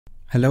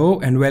Hello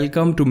and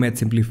welcome to Med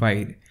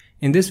Simplified.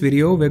 In this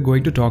video, we're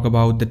going to talk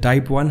about the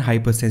type 1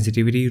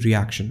 hypersensitivity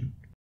reaction.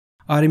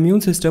 Our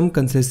immune system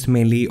consists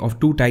mainly of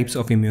two types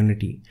of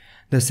immunity.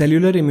 The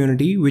cellular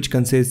immunity, which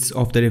consists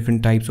of the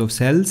different types of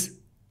cells,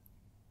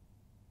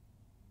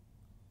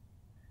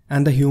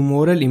 and the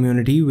humoral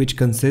immunity, which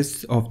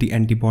consists of the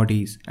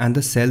antibodies and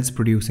the cells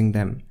producing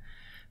them.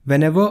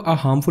 Whenever a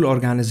harmful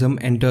organism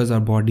enters our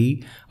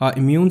body, our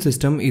immune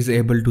system is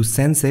able to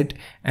sense it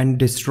and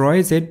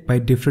destroys it by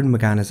different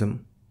mechanisms.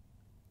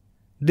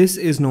 This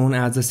is known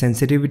as the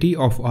sensitivity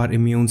of our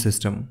immune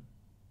system.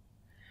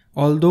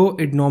 Although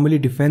it normally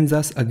defends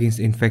us against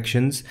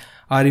infections,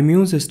 our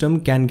immune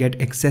system can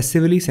get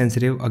excessively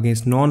sensitive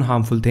against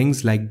non-harmful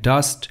things like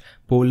dust,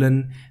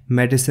 pollen,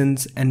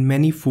 medicines, and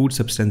many food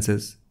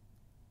substances.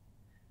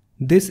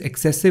 This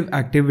excessive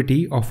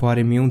activity of our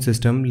immune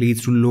system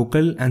leads to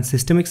local and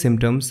systemic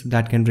symptoms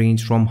that can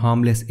range from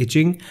harmless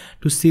itching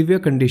to severe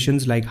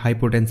conditions like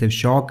hypotensive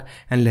shock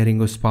and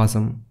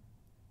laryngospasm.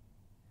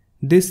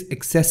 This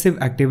excessive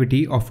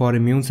activity of our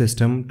immune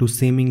system to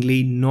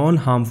seemingly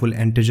non-harmful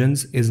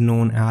antigens is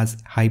known as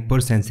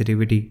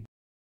hypersensitivity.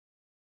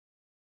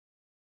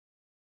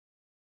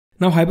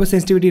 Now,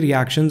 hypersensitivity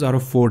reactions are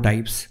of four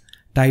types,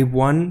 type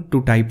 1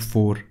 to type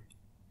 4.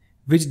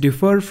 Which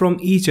differ from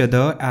each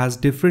other as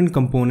different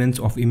components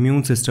of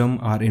immune system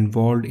are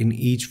involved in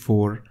each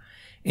four.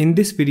 In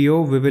this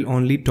video, we will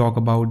only talk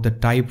about the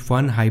type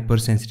 1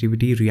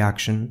 hypersensitivity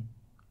reaction.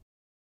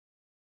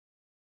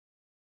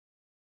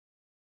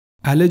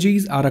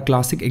 Allergies are a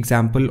classic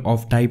example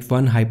of type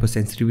 1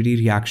 hypersensitivity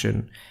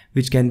reaction,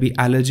 which can be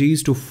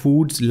allergies to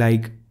foods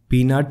like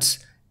peanuts,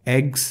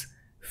 eggs,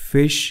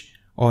 fish,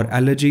 or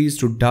allergies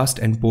to dust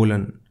and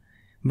pollen.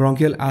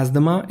 Bronchial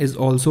asthma is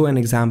also an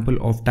example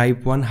of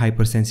type 1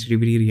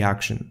 hypersensitivity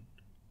reaction.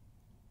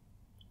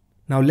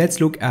 Now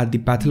let's look at the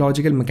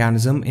pathological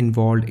mechanism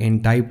involved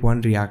in type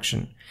 1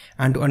 reaction.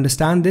 And to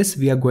understand this,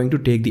 we are going to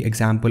take the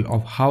example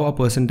of how a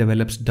person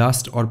develops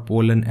dust or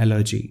pollen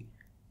allergy.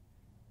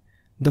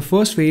 The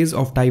first phase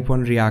of type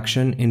 1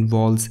 reaction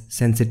involves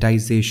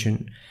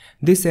sensitization.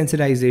 This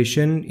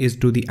sensitization is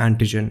to the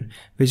antigen,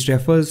 which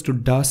refers to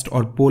dust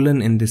or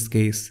pollen in this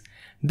case.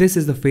 This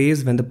is the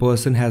phase when the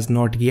person has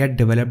not yet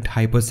developed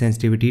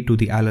hypersensitivity to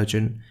the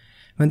allergen.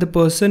 When the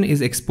person is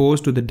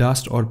exposed to the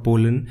dust or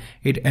pollen,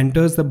 it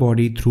enters the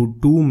body through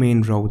two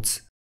main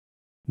routes: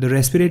 the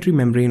respiratory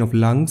membrane of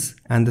lungs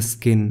and the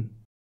skin.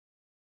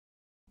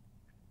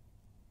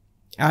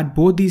 At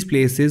both these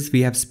places,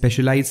 we have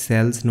specialized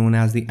cells known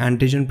as the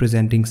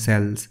antigen-presenting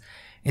cells.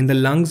 In the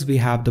lungs, we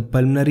have the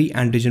pulmonary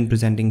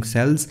antigen-presenting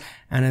cells,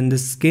 and in the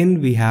skin,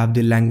 we have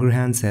the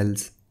Langerhans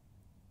cells.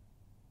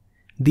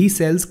 These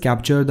cells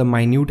capture the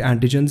minute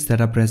antigens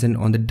that are present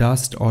on the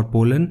dust or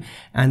pollen,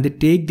 and they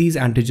take these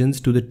antigens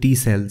to the T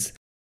cells.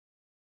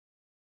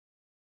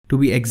 To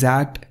be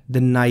exact, the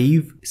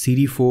naive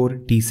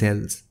CD4 T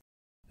cells.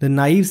 The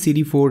naive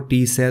CD4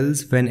 T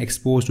cells, when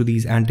exposed to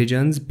these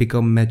antigens,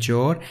 become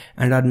mature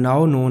and are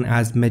now known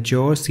as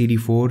mature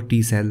CD4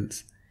 T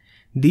cells.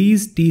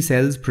 These T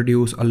cells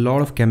produce a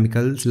lot of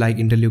chemicals like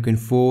interleukin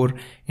 4,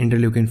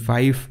 interleukin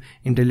 5,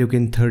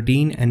 interleukin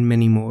 13, and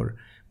many more.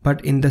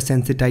 But in the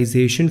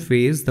sensitization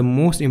phase, the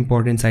most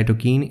important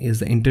cytokine is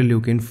the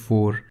interleukin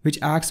 4, which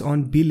acts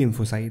on B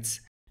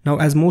lymphocytes. Now,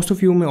 as most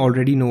of you may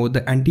already know,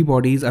 the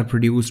antibodies are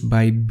produced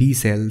by B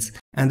cells,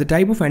 and the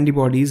type of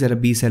antibodies that a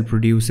B cell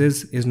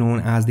produces is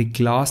known as the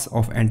class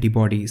of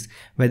antibodies,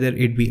 whether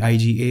it be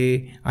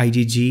IgA,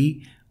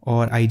 IgG,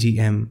 or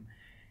IgM.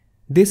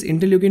 This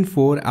interleukin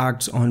 4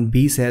 acts on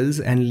B cells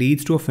and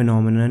leads to a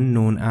phenomenon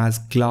known as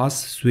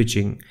class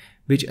switching,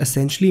 which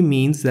essentially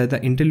means that the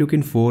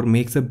interleukin 4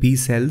 makes the B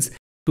cells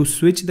to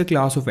switch the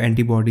class of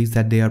antibodies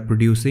that they are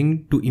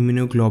producing to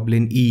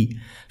immunoglobulin E.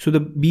 So the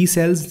B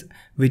cells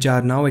which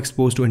are now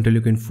exposed to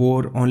interleukin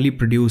 4 only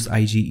produce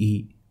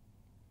IgE.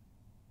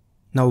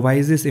 Now, why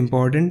is this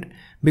important?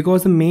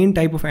 Because the main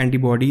type of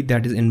antibody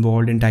that is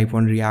involved in type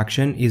 1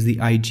 reaction is the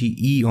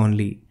IgE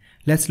only.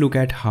 Let's look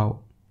at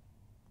how.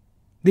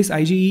 This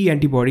IgE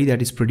antibody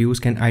that is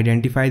produced can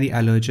identify the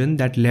allergen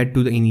that led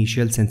to the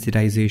initial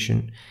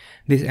sensitization.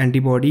 This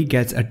antibody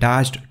gets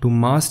attached to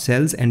mast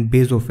cells and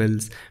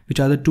basophils, which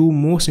are the two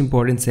most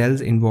important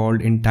cells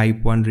involved in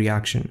type 1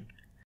 reaction.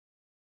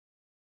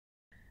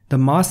 The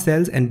mast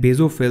cells and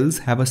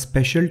basophils have a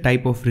special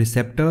type of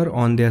receptor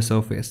on their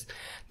surface.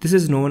 This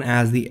is known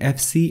as the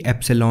Fc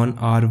epsilon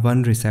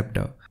R1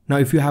 receptor. Now,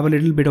 if you have a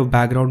little bit of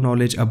background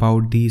knowledge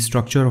about the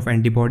structure of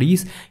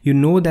antibodies, you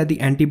know that the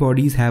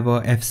antibodies have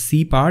a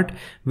Fc part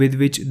with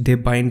which they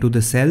bind to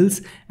the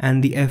cells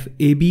and the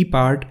Fab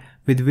part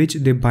with which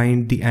they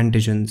bind the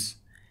antigens.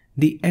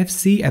 The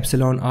Fc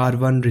epsilon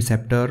R1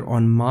 receptor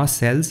on mast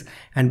cells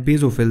and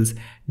basophils,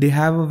 they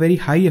have a very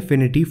high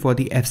affinity for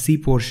the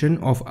Fc portion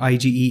of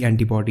IgE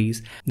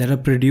antibodies that are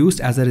produced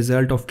as a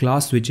result of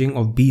class switching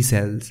of B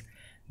cells.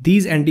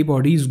 These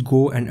antibodies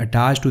go and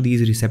attach to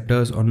these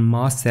receptors on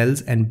mast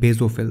cells and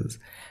basophils.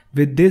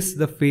 With this,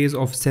 the phase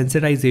of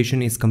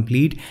sensitization is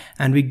complete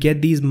and we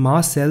get these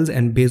mast cells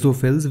and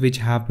basophils which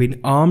have been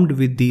armed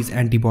with these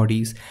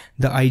antibodies,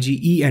 the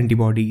IgE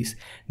antibodies.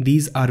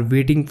 These are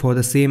waiting for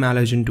the same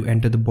allergen to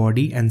enter the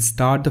body and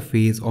start the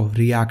phase of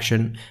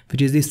reaction,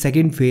 which is the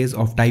second phase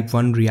of type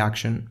 1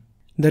 reaction.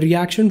 The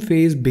reaction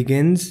phase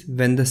begins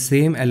when the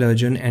same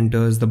allergen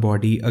enters the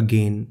body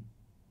again.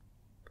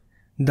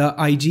 The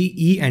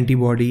IgE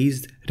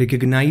antibodies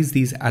recognize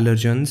these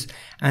allergens,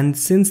 and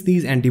since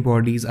these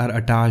antibodies are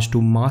attached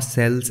to mast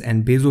cells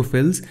and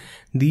basophils,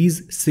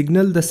 these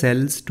signal the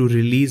cells to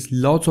release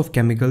lots of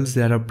chemicals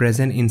that are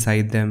present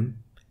inside them.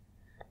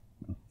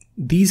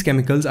 These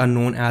chemicals are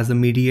known as the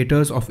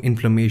mediators of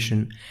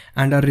inflammation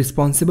and are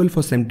responsible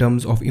for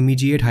symptoms of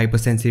immediate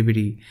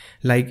hypersensitivity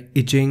like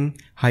itching,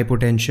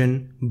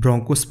 hypotension,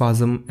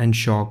 bronchospasm, and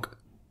shock.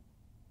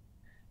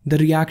 The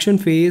reaction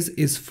phase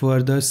is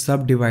further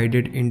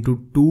subdivided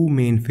into two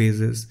main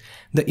phases.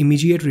 The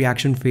immediate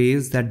reaction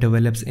phase that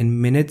develops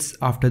in minutes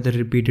after the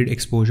repeated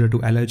exposure to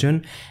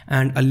allergen,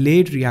 and a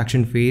late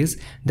reaction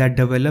phase that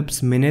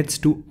develops minutes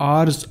to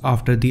hours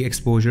after the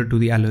exposure to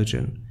the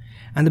allergen.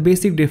 And the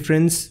basic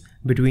difference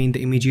between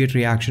the immediate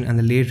reaction and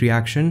the late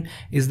reaction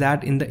is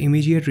that in the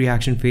immediate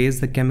reaction phase,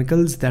 the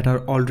chemicals that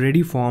are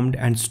already formed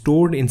and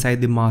stored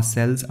inside the mast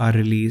cells are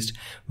released,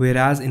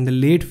 whereas in the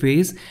late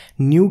phase,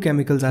 new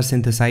chemicals are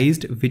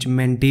synthesized which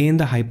maintain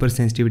the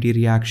hypersensitivity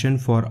reaction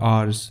for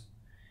hours.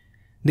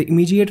 The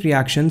immediate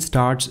reaction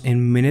starts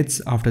in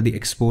minutes after the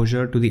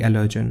exposure to the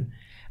allergen.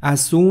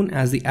 As soon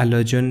as the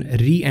allergen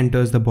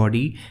re-enters the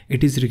body,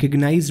 it is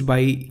recognized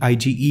by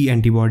IgE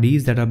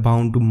antibodies that are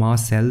bound to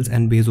mast cells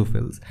and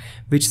basophils,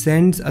 which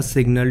sends a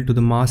signal to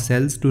the mast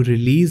cells to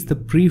release the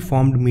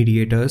preformed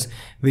mediators,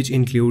 which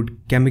include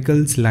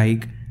chemicals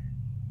like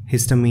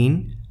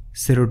histamine,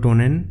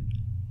 serotonin,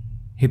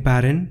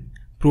 heparin,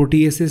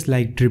 proteases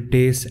like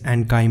tryptase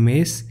and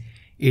chymase,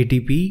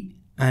 ATP,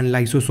 and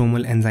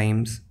lysosomal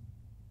enzymes.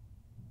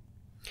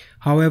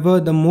 However,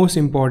 the most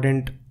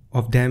important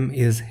of them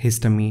is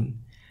histamine.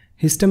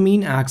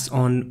 Histamine acts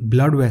on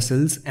blood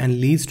vessels and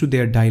leads to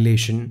their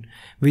dilation,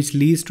 which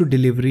leads to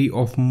delivery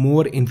of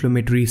more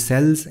inflammatory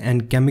cells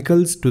and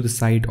chemicals to the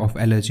site of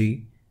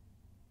allergy.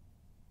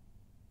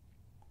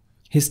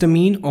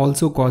 Histamine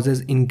also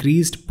causes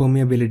increased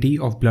permeability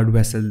of blood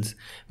vessels,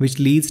 which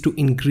leads to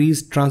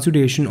increased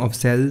transudation of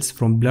cells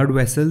from blood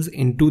vessels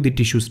into the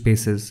tissue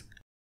spaces.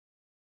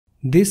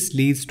 This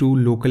leads to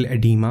local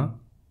edema,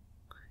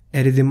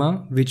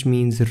 erythema, which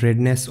means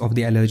redness of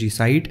the allergy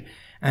site,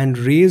 and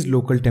raised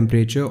local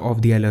temperature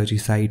of the allergy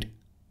site.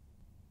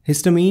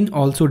 Histamine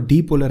also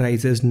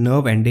depolarizes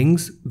nerve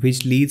endings,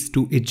 which leads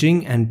to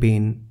itching and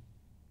pain.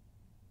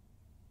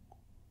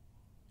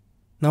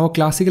 Now, a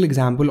classical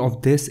example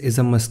of this is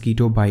a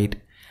mosquito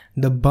bite.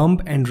 The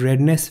bump and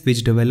redness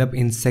which develop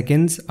in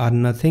seconds are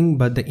nothing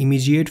but the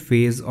immediate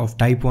phase of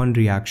type 1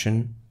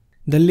 reaction.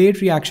 The late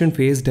reaction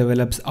phase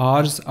develops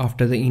hours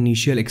after the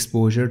initial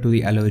exposure to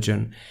the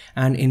allergen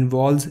and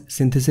involves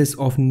synthesis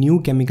of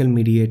new chemical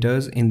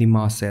mediators in the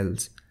mast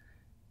cells.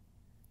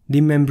 The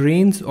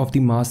membranes of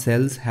the mast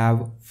cells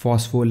have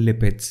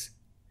phospholipids.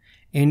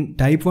 In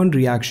type 1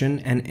 reaction,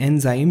 an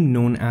enzyme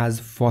known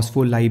as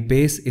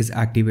phospholipase is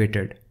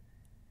activated.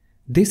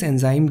 This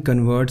enzyme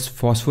converts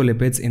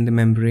phospholipids in the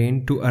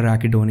membrane to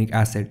arachidonic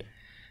acid.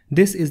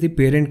 This is the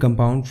parent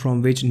compound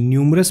from which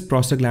numerous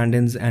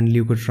prostaglandins and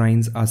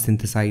leukotrienes are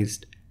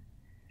synthesized.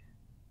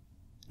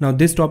 Now,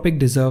 this topic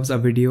deserves a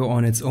video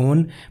on its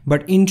own,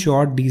 but in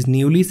short, these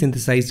newly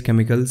synthesized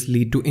chemicals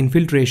lead to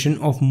infiltration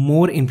of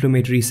more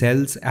inflammatory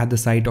cells at the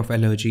site of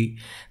allergy.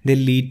 They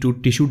lead to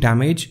tissue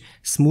damage,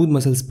 smooth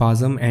muscle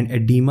spasm, and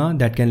edema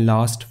that can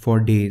last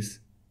for days.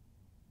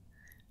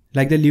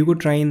 Like the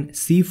leukotriene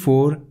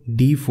C4,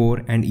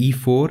 D4, and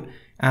E4,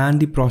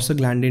 and the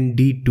prostaglandin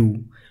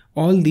D2.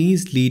 All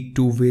these lead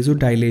to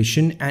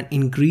vasodilation and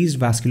increased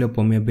vascular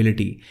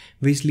permeability,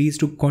 which leads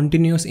to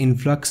continuous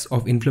influx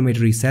of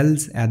inflammatory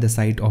cells at the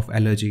site of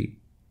allergy.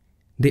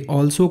 They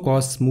also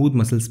cause smooth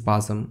muscle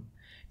spasm.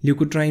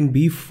 Leukotriene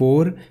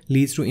B4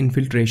 leads to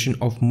infiltration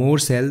of more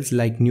cells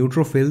like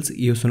neutrophils,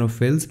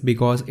 eosinophils,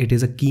 because it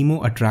is a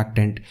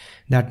chemoattractant.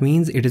 That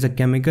means it is a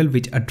chemical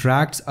which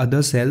attracts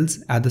other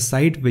cells at the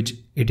site which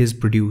it is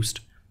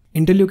produced.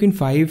 Interleukin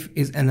 5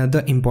 is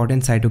another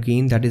important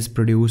cytokine that is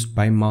produced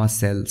by mast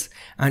cells,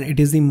 and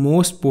it is the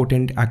most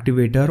potent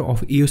activator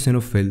of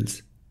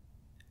eosinophils.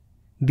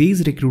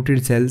 These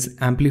recruited cells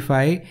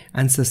amplify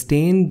and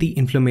sustain the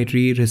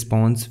inflammatory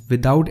response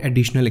without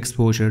additional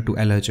exposure to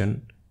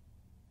allergen.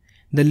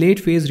 The late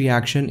phase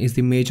reaction is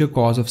the major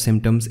cause of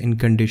symptoms in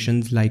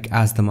conditions like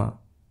asthma.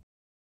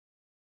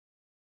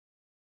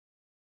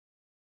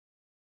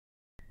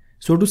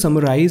 So to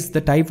summarize,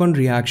 the type 1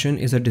 reaction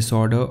is a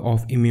disorder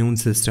of immune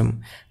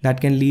system that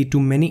can lead to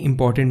many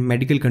important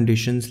medical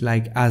conditions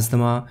like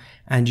asthma,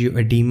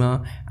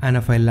 angioedema,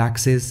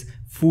 anaphylaxis,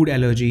 food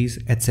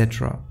allergies,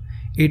 etc.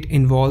 It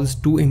involves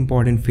two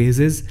important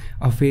phases,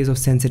 a phase of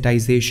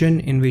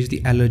sensitization in which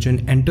the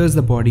allergen enters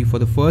the body for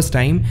the first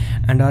time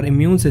and our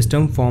immune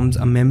system forms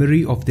a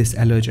memory of this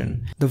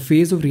allergen. The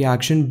phase of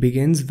reaction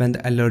begins when the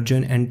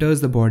allergen enters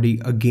the body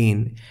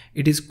again.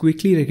 It is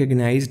quickly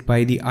recognized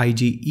by the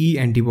IgE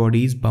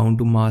antibodies bound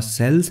to mast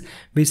cells,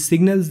 which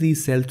signals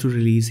these cells to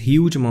release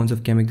huge amounts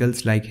of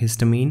chemicals like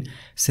histamine,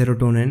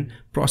 serotonin,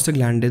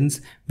 prostaglandins,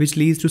 which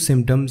leads to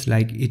symptoms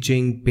like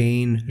itching,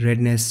 pain,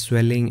 redness,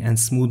 swelling, and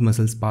smooth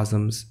muscle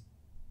spasms.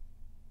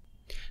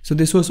 So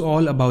this was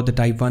all about the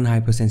type 1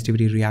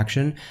 hypersensitivity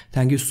reaction.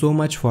 Thank you so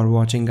much for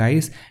watching,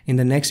 guys. In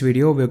the next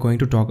video, we're going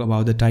to talk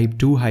about the type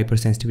 2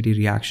 hypersensitivity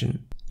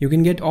reaction. You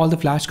can get all the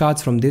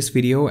flashcards from this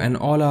video and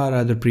all our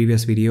other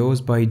previous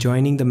videos by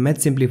joining the Med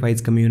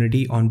Simplifieds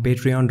community on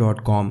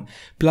patreon.com.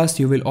 Plus,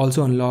 you will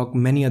also unlock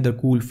many other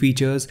cool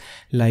features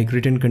like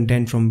written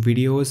content from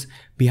videos,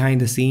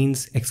 behind the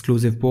scenes,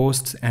 exclusive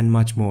posts, and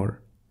much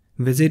more.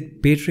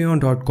 Visit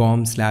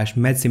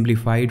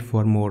patreon.com/medsimplified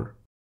for more.